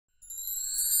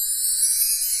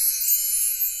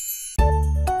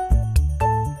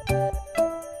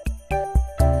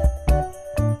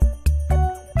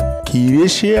কি রে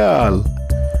শিয়াল,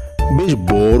 বেশ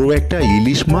বড় একটা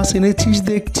ইলিশ মাছ এনেছিস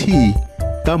দেখছি।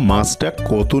 তা মাছটা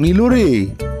কত নিল রে?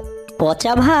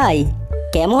 পচা ভাই,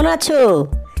 কেমন আছো?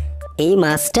 এই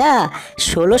মাছটা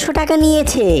 ১৬০০ টাকা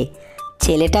নিয়েছে।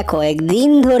 ছেলেটা কয়েকদিন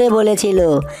ধরে বলেছিল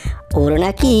ওর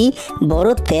নাকি বড়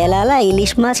তেলালা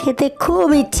ইলিশ মাছ খেতে খুব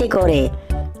ইচ্ছে করে।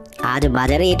 আজ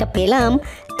বাজারে এটা পেলাম,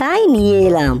 তাই নিয়ে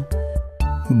এলাম।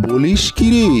 বলিস কি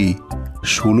রে,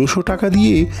 ১৬০০ টাকা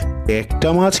দিয়ে একটা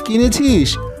মাছ কিনেছিস?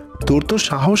 তোর তো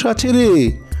সাহস আছে রে।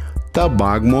 তা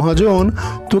বাঘ মহাজন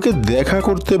তোকে দেখা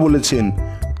করতে বলেছেন,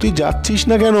 তুই যাচ্ছিস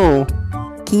না কেন?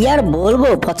 কি আর বলবো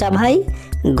পচা ভাই,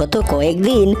 গত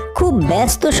কয়েকদিন খুব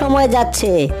ব্যস্ত সময়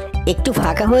যাচ্ছে, একটু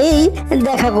ফাঁকা হয়েই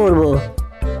দেখা করব।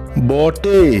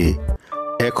 বটে,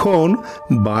 এখন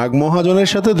বাঘ মহাজনের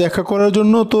সাথে দেখা করার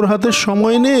জন্য তোর হাতে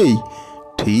সময় নেই।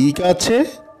 ঠিক আছে,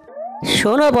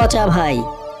 শোনো পচা ভাই,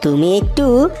 তুমি একটু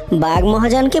বাঘ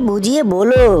মহাজনকে বুঝিয়ে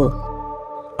বলো।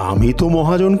 আমি তো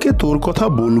মহাজনকে তোর কথা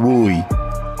বলবোই।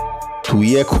 তুই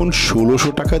এখন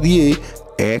 ১৬০০ টাকা দিয়ে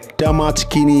একটা মাছ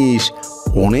কিনিস,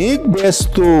 অনেক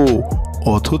ব্যস্ত,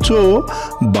 অথচ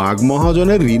বাঘ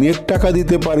মহাজনের ঋণের টাকা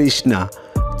দিতে পারিস না,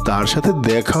 তার সাথে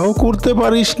দেখাও করতে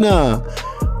পারিস না।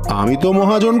 আমি তো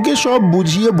মহাজনকে সব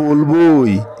বুঝিয়ে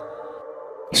বলবোই।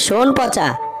 শোন পচা,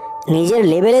 নিজের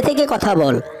লেভেলে থেকে কথা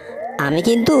বল। আমি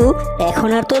কিন্তু এখন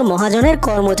আর তোর মহাজনের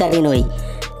কর্মচারী নই,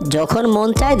 যখন মন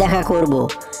চায় দেখা করব।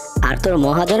 আর তোর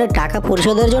মহাজনের টাকা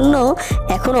পরিশোধের জন্য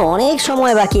এখনো অনেক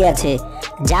সময় বাকি আছে।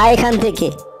 যা এখান থেকে।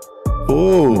 ও,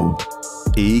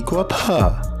 এই কথা,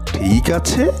 ঠিক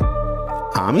আছে,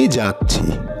 আমি যাচ্ছি।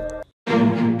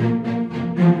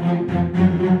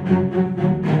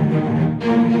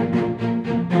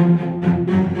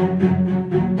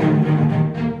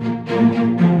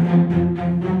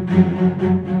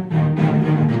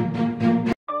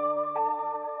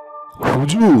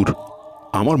 হুজুর,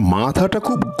 আমার মাথাটা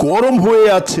খুব গরম হয়ে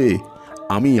আছে,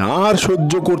 আমি আর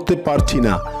সহ্য করতে পারছি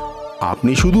না।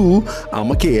 আপনি শুধু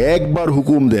আমাকে একবার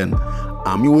হুকুম দেন,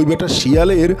 আমি ওই বেটা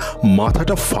শিয়ালের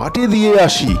মাথাটা ফাটে দিয়ে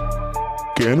আসি।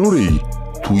 কেন রে,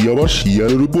 তুই আবার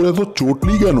শিয়ালের উপর এত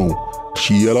চটলি কেন?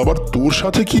 শিয়াল আবার তোর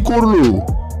সাথে কি করলো?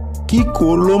 কি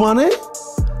করলো মানে?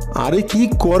 আরে কি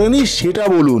করেনি সেটা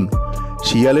বলুন।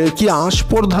 শিয়ালের কি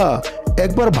আস্পর্ধা,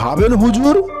 একবার ভাবেন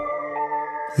হুজুর।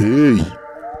 এই,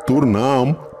 তোর নাম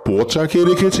পচা কে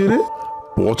রেখেছে রে?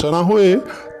 পচা না হয়ে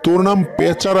তোর নাম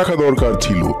পেঁচা রাখা দরকার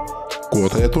ছিল।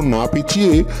 কথা এত না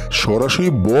পিছিয়ে সরাসরি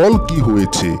বল কি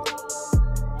হয়েছে।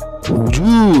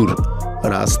 হুজুর,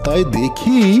 রাস্তায়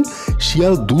দেখি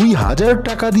শিয়াল ২০০০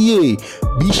 টাকা দিয়ে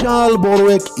বিশাল বড়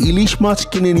এক ইলিশ মাছ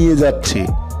কিনে নিয়ে যাচ্ছে।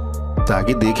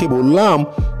 তাকে দেখে বললাম,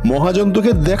 মহাজন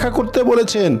তোকে দেখা করতে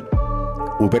বলেছেন।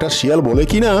 ও বেটা শিয়াল বলে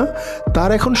কিনা তার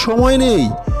এখন সময় নেই।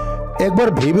 একবার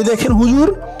ভেবে দেখেন হুজুর,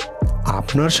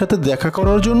 আপনার সাথে দেখা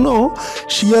করার জন্য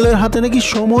শিয়ালের হাতে নাকি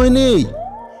সময় নেই।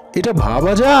 এটা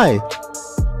ভাবা যায়?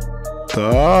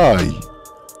 তাই?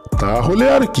 তাহলে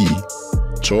আর কি,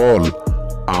 চল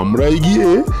আমরাই গিয়ে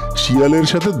শিয়ালের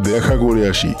সাথে দেখা করে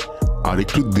আসি, আর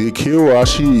একটু দেখেও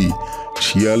আসি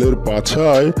শিয়ালের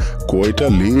পাছায় কয়টা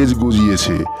লেজ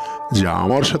গজিয়েছে, যে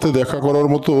আমার সাথে দেখা করার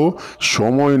মতো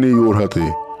সময় নেই ওর হাতে।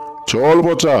 চল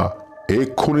বচা,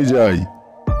 এক্ষুনি যাই।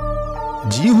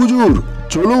 জি হুজুর,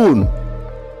 চলুন।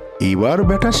 এবার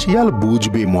বেটা শিয়াল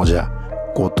বুঝবে মজা,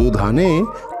 কত ধানে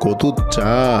কত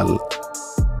চাল।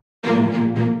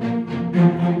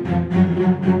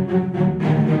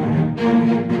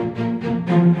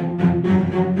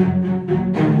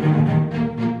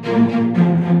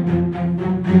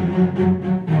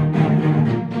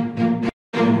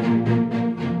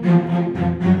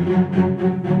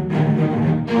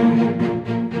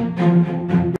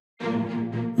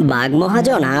 বাঘ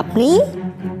মহাজন আপনি?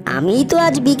 আমি তো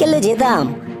আজ বিকেলে যেতাম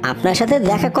আপনার সাথে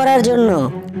দেখা করার জন্য।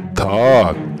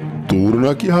 থাক, তোর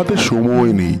নাকি হাতে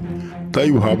সময় নেই, তাই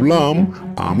ভাবলাম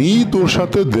আমি তোর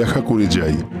সাথে দেখা করে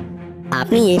যাই।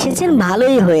 আপনি এসেছেন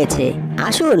ভালোই হয়েছে।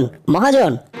 আসুন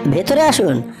মহাজন, ভেতরে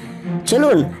আসুন।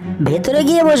 চলুন ভেতরে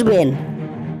গিয়ে বসবেন।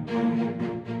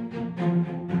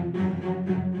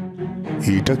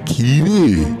 এটা কি রে?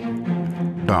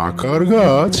 টাকার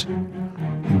গাছ?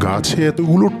 গাছে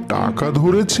এতগুলো টাকা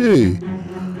ধরেছে?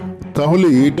 তাহলে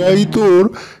এটাই তোর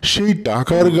সেই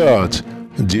টাকার গাছ,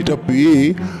 যেটা পেয়ে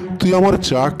তুই আমার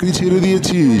চাকরি ছেড়ে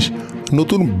দিয়েছিস,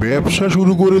 নতুন ব্যবসা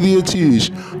শুরু করে দিয়েছিস,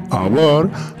 আবার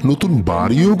নতুন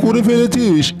বাড়িও করে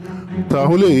ফেলেছিস।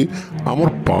 তাহলে আমার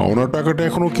পাওনা টাকাটা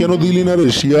এখনো কেন দিলি না রে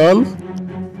শিয়াল?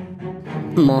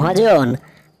 মহাজন,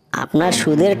 আপনার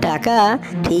সুদের টাকা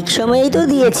ঠিক সময়েই তো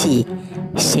দিয়েছি।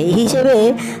 সেই হিসেবে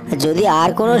যদি আর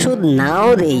কোনো সুদ নাও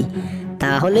দেই,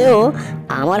 তাহলেও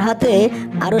আমার হাতে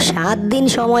আরো 7 দিন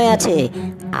সময় আছে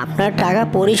আপনার টাকা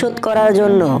পরিশোধ করার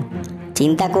জন্য।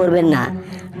 চিন্তা করবেন না,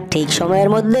 ঠিক সময়ের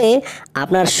মধ্যে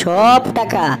আপনার সব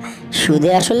টাকা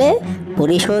সুদে আসলে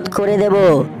পরিশোধ করে দেব।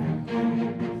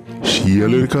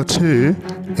 শিয়ালের কাছে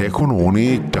এখন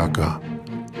অনেক টাকা,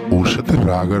 ওর সাথে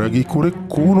রাগারাগি করে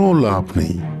কোনো লাভ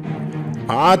নেই।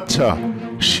 আচ্ছা,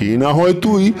 সে না হয়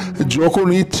তুই যখন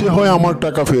ইচ্ছে হয় আমার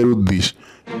টাকা ফেরত দিস,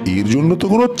 এর জন্য তো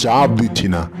কোনো চাপ দিচ্ছি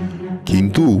না।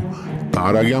 কিন্তু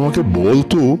তার আগে আমাকে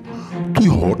বলতো, তুই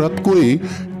হঠাৎ করে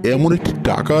এমন একটি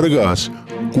টাকার গাছ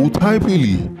কোথায়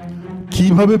পেলি,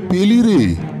 কিভাবে পেলি রে?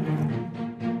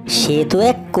 সে তো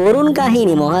এক করুণ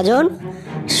কাহিনী মহাজন,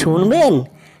 শুনবেন?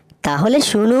 তাহলে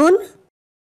শুনুন।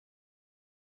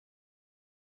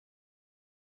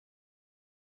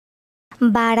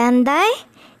 বারান্দায়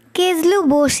কেজলু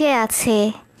বসে আছে।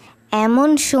 এমন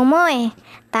সময়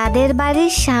তাদের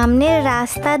বাড়ির সামনের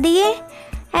রাস্তা দিয়ে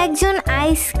একজন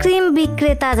আইসক্রিম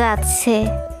বিক্রেতা যাচ্ছে।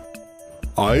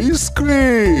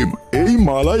 আইসক্রিম, এই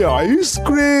মালাই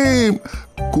আইসক্রিম,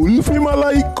 কুলফি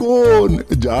মালাই কোন,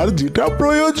 যার যেটা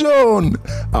প্রয়োজন।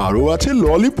 আরো আছে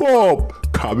ললিপপ,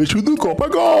 খাবে শুধু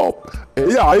গপাগপ।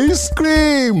 এই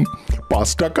আইসক্রিম 5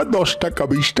 টাকা, 10 টাকা,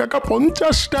 20 টাকা,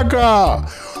 50 টাকা,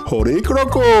 হরেক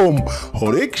রকম,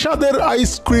 হরেক স্বাদের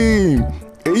আইসক্রিম।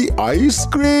 এই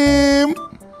আইসক্রিম।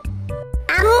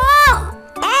 আম্মু,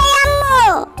 এই আম্মু,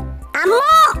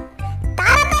 আম্মু,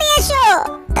 তাড়াতাড়ি এসো,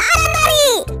 তাড়াতাড়ি।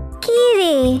 কি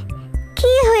রে,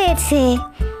 কি হয়েছে?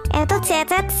 এত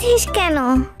চেঁচাচ্ছিস কেন?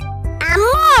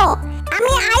 আম্মু,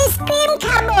 আমি আইসক্রিম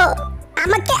খাবো,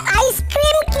 আমাকে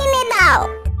আইসক্রিম কিনে দাও।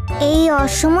 এই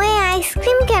অসময়ে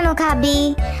আইসক্রিম কেন খাবি?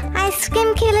 আইসক্রিম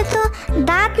খেলে তো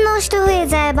দাঁত নষ্ট হয়ে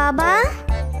যায় বাবা।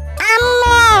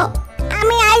 আম্মু,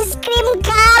 আমি আইসক্রিম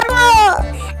খাবো,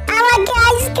 আমাকে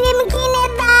আইসক্রিম কিনে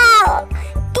দাও,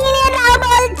 কিনে দাও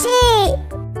বলছি।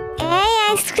 এই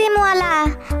আইসক্রিমওয়ালা,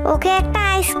 ওকে একটা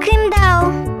আইসক্রিম দাও।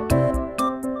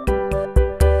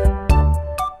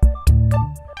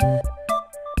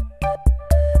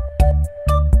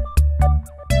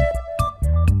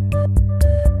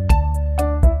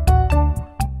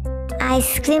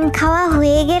 আইসক্রিম খাওয়া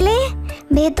হয়ে গেলে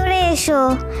ভেতরে এসো,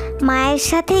 মায়ের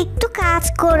সাথে একটু কাজ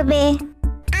করবে।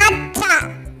 আচ্ছা,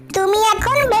 তুমি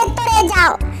এখন ভেতরে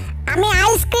যাও, আমি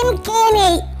আইসক্রিম খেয়ে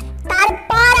নেই,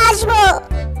 তারপর আসবো।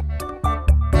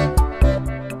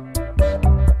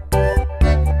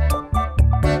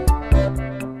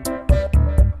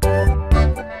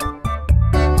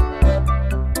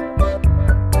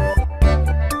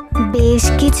 বেশ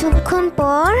কিছুক্ষণ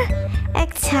পর এক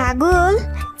ছাগল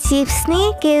চিপস নিয়ে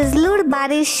কেজলুর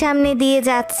বাড়ির সামনে দিয়ে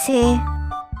যাচ্ছে।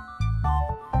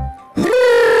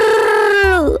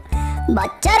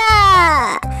 বাচ্চারা,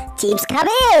 চিপস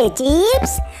খাবে?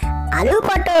 চিপস, আলু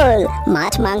পটল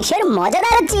মাছ মাংসের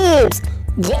মজাদার চিপস,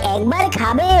 যে একবার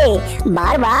খাবে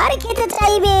বারবার খেতে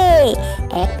চাইবে।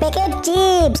 1 প্যাকেট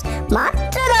চিপস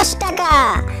মাত্র 10 টাকা,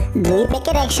 2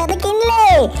 প্যাকেট একসাথে কিনলে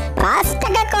 5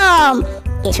 টাকা কম।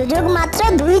 এ সুযোগ মাত্র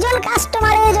 2 জন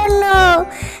কাস্টমারের জন্য,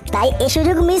 তাই এ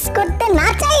সুযোগ মিস করতে না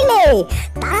চাইলে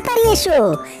তাড়াতাড়ি এসো।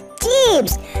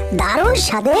 চিপস, দারুণ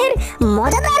স্বাদের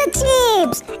মজাদার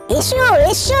চিপস, এসো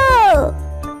এসো।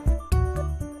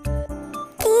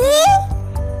 কি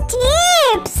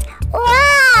চিপস?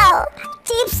 ওয়াও,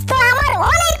 চিপস তো আমার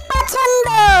অনেক পছন্দ।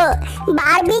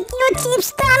 বারবিকিউ চিপস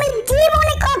তো আমি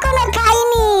জীবনে কখনো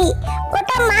খাইনি,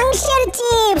 ওটা মাংসের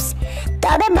চিপস।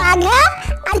 তবে বাঘা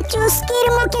আর চুস্কির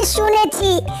মুখে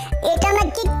শুনেছি এটা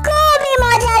নাকি খুবই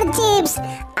মজার চিপস।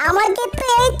 আমাকে তো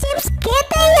এই চিপস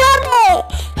খেতেই হবে।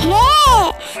 হ্যাঁ,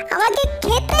 আমাকে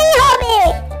খেতেই হবে।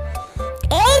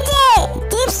 এই যে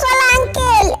চিপসওয়ালা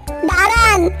আঙ্কেল,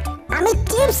 দাঁড়ান, আমি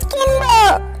চিপস কিনবো।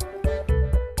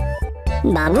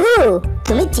 বাবু,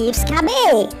 তুমি চিপস খাবে?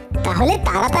 তাহলে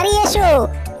তাড়াতাড়ি এসো,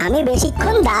 আমি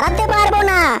বেশিক্ষণ দাঁড়াতে পারবো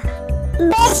না।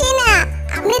 বেশি না,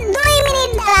 আপনি 2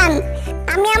 মিনিট দাঁড়ান,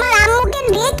 আমি আমার আম্মুকে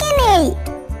ডেকে নেই।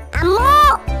 আম্মু,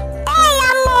 এই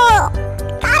আম্মু,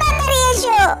 তাড়াতাড়ি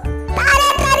এসো,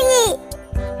 তাড়াতাড়ি।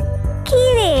 কি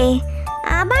রে,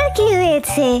 আবার কি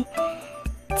হয়েছে?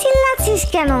 চিল্লাচ্ছিস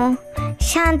কেন?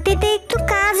 শান্তিতে একটু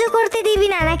কাজও করতে দিবি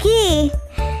না নাকি?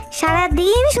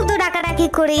 সারাদিন শুধু ডাকাডাকি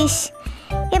করিস।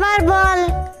 এবার বল,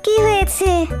 কি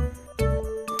হয়েছে?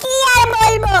 কি আর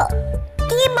বলবো,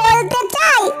 কি বলতে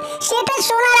চাই সেটা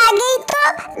শোনার আগেই তো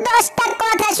 10টা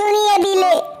কথা শুনিয়ে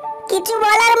দিলে, কিছু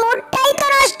বলার মুডটাই তো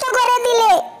নষ্ট করে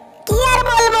দিলে। কি আর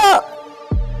বলবো?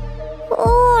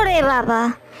 ওরে বাবা,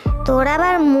 তোর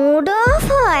আবার মুড অফ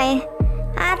হয়?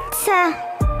 আচ্ছা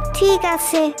ঠিক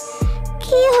আছে,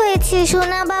 কি হয়েছে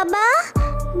সোনা বাবা,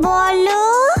 বলো।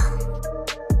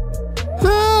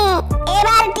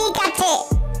 এবার ঠিক আছে।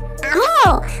 আম্মু,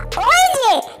 ওই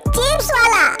যে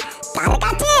চিপসওয়ালা, তার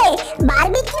কাছে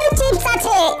বারবিকিউ চিপস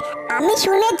আছে। আমি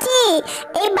শুনেছি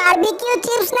এই বারবিকিউ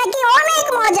চিপস নাকি অনেক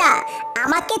মজা।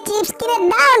 আমাকে চিপস কিনে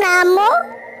দাও না আম্মু।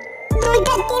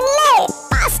 2টা কিনলে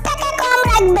 5 টাকা কম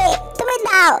রাখবে, তুমি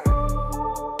দাও।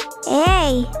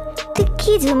 এই, তুই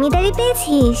কি জমিদারি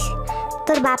পেয়েছিস?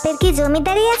 তোর বাপের কি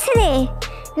জমিদারি আছে রে,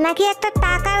 নাকি একটা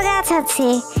টাকার গাছ আছে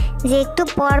যে একটু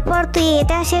পর পর তুই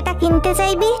এটা সেটা কিনতে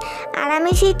চাইবি আর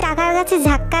আমি সেই টাকার গাছে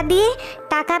ধাক্কা দিয়ে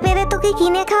টাকা পেরে তোকে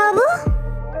কিনে খাওয়াবো?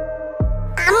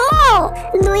 আম্মু,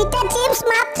 2টা চিপস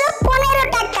মাত্র 15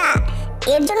 টাকা।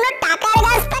 এর জন্য টাকার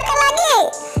গাছ টাকা লাগে?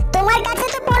 তোমার কাছে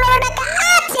তো 15 টাকা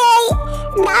আছেই।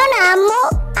 দাও না আম্মু,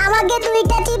 আমাকে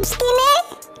 2টা চিপস কিনে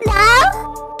দাও।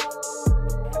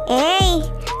 এই,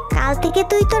 কাল থেকে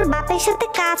তুই তোর বাপের সাথে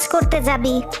কাজ করতে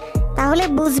যাবি, তাহলে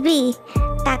বুঝবি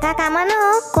টাকা কামানো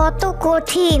কত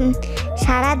কঠিন।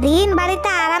 সারাদিন বাড়িতে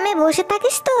আরামে বসে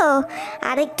থাকিস তো,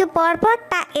 আর একটু পর পর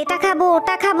এটা খাবো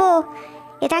ওটা খাবো,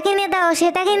 এটা কিনে দাও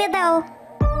সেটা কিনে দাও।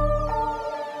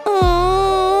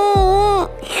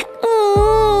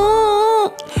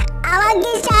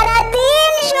 আমাকে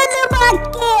সারাদিন শুধু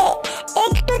বকে।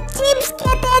 একটু চিপস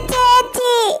খেতে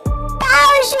চেয়েছি,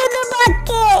 তাও শুধু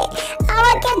বকে।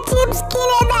 আমাকে চিপস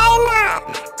কিনে দেয় না,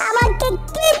 আমাকে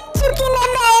কিচ্ছু কিনে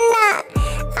দেয় না।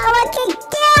 আমাকে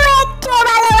কেউ একটু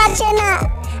ভালোবাসে না।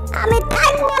 আমি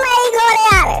থাকবো না এই ঘরে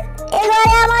আর। এই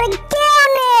ঘরে আমার কেউ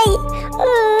নেই।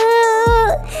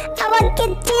 আমাকে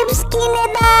চিপস কিনে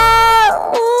দাও।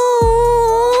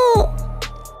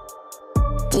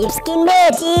 চিপস কিনবে?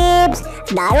 চিপস,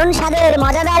 দারুণ স্বাদের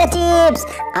মজাদার চিপস।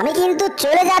 আমি কিন্তু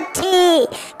চলে যাচ্ছি,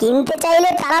 কিনতে চাইলে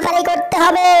তাড়াতাড়ি করতে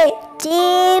হবে।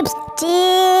 Chips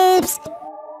chips.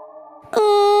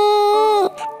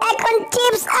 এখন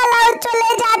চিপস আলাও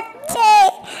চলে যাচ্ছে।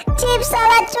 চিপস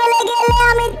আলা চলে গেলে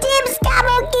আমি চিপস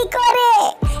খাবো কি করে?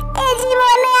 এই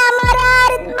জীবনে আমার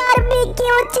আর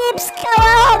বারবিকিউ চিপস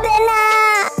খাওয়া হবে না।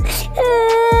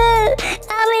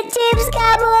 আমি চিপস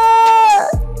খাবো।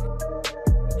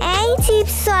 এই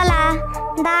চিপসওয়ালা,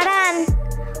 দাঁড়ান,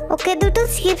 ওকে 2টো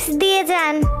চিপস দিয়ে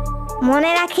যান।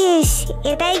 মনে রাখিস,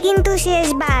 এটাই কিন্তু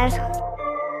শেষবার।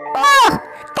 ওহ,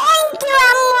 থ্যাংক ইউ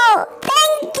আম্মু,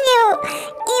 thank you.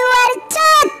 You R so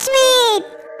sweet.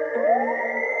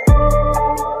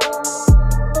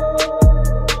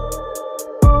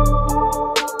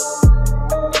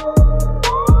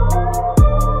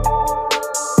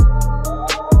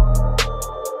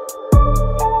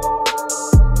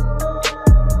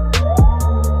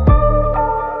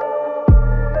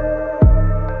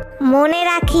 মনে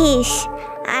রাখিস,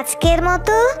 আজকের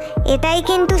মতো এটাই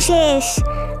কিন্তু শেষ,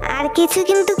 আর কিছু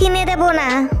কিন্তু কিনে দেব না।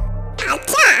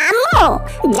 আচ্ছা আম্মু,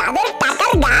 যাদের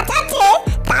টাকার গাছ আছে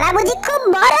তারা বুঝি খুব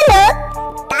বড় লোক?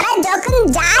 তারা যখন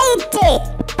যা ইচ্ছে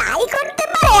তাই করতে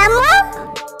পারে আম্মু?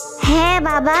 হ্যাঁ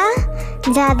বাবা,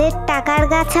 যাদের টাকার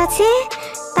গাছ আছে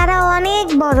তারা অনেক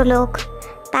বড় লোক।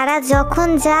 তারা যখন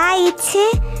যা ইচ্ছে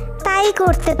তাই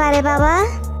করতে পারে বাবা।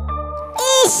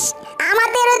 ইস,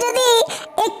 আমাদেরও যদি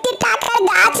একটি টাকার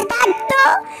গাছ থাকতো,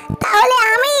 তাহলে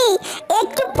আমি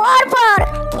একটু পর পর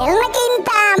খেলনা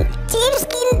কিনতাম, চিপস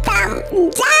কিনতাম,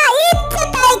 যা ইচ্ছে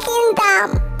তাই কিনতাম।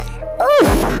 উফ।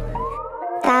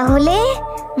 তাহলে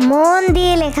মন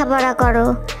দিয়ে লেখাপড়া করো,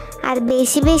 আর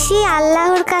বেশি বেশি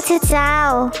আল্লাহর কাছে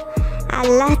চাও।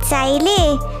 আল্লাহ চাইলে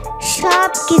সব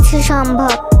কিছু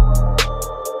সম্ভব।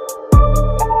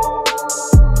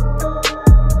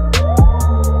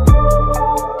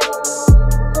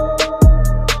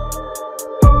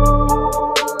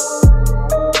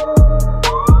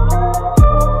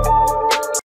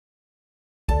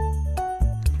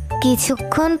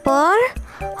 কিছুক্ষণ পর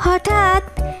হঠাৎ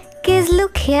কেজলু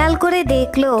খেয়াল করে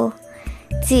দেখলো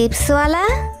চিপসওয়ালা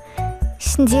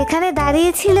যেখানে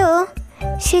দাঁড়িয়েছিল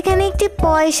সেখানে একটি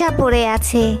পয়সা পড়ে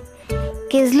আছে।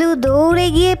 কেজলু দৌড়ে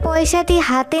গিয়ে পয়সাটি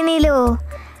হাতে নিল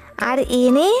আর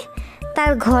এনে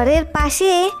তার ঘরের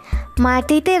পাশে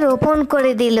মাটিতে রোপণ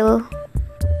করে দিল।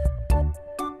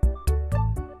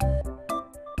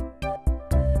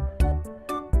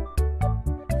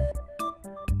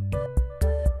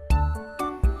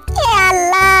 হে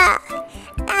আল্লাহ,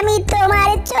 আমি তোমার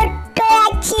ছোট্ট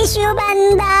এক শিশু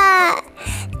বান্দা।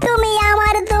 তুমি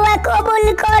আমার দোয়া কবুল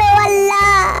করো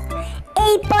আল্লাহ।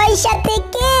 এই পয়সা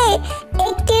থেকে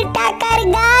একটি টাকার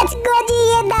গাছ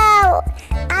গজিয়ে দাও,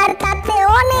 আর তাতে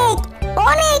অনেক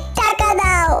অনেক টাকা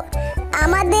দাও।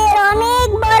 আমাদের অনেক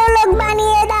বড় লোক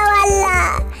বানিয়ে দাও আল্লাহ।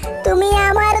 তুমি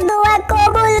আমার দোয়া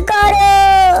কবুল করো।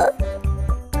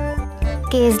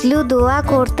 কেজলু দোয়া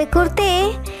করতে করতে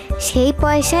সেই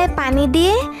পয়সায় পানি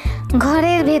দিয়ে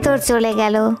ঘরের ভেতর চলে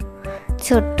গেল।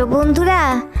 ছোট্ট বন্ধুরা,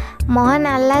 মহান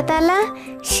আল্লাহ তাআলা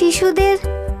শিশুদের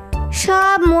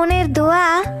সব মনের দোয়া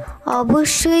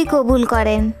অবশ্যই কবুল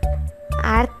করেন।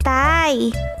 আর তাই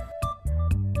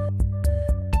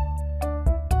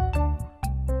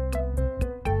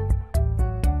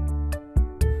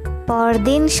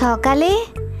পরদিন সকালে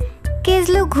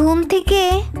কেজলু ঘুম থেকে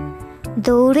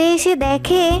দৌড়ে এসে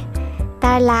দেখে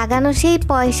তার লাগানো সেই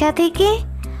পয়সা থেকে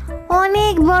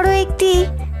অনেক বড় একটি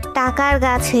টাকার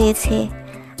গাছ হয়েছে,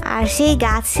 আর সেই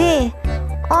গাছে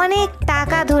অনেক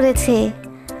টাকা ধরেছে।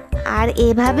 আর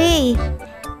এভাবেই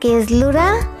কেজলুরা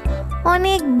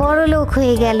অনেক বড় লোক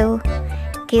হয়ে গেল।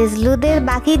 কেজলুদের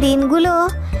বাকি দিনগুলো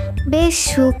বেশ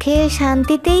সুখে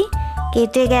শান্তিতেই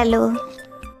কেটে গেল।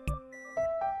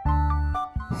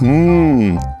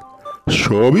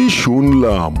 সবই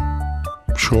শুনলাম,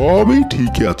 সবই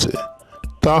ঠিক আছে।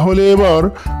 তাহলে এবার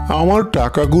আমার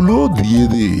টাকাগুলো দিয়ে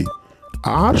দে,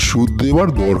 আর সুদ দেবার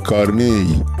দরকার নেই।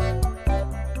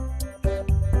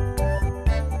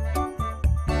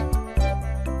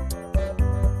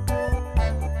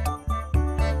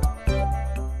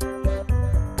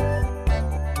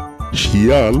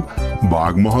 শিয়াল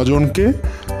বাঘ মহাজনকে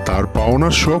তার পাওনা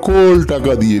সকল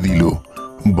টাকা দিয়ে দিল।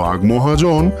 বাঘ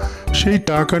মহাজন সেই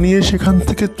টাকা নিয়ে সেখান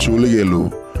থেকে চলে গেল।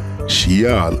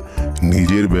 শিয়াল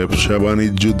নিজের ব্যবসা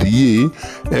বাণিজ্য দিয়ে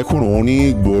এখন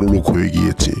অনেক বড় লোক হয়ে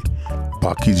গিয়েছে।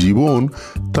 বাকি জীবন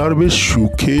তার বেশ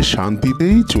সুখে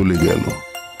শান্তিতেই চলে গেল।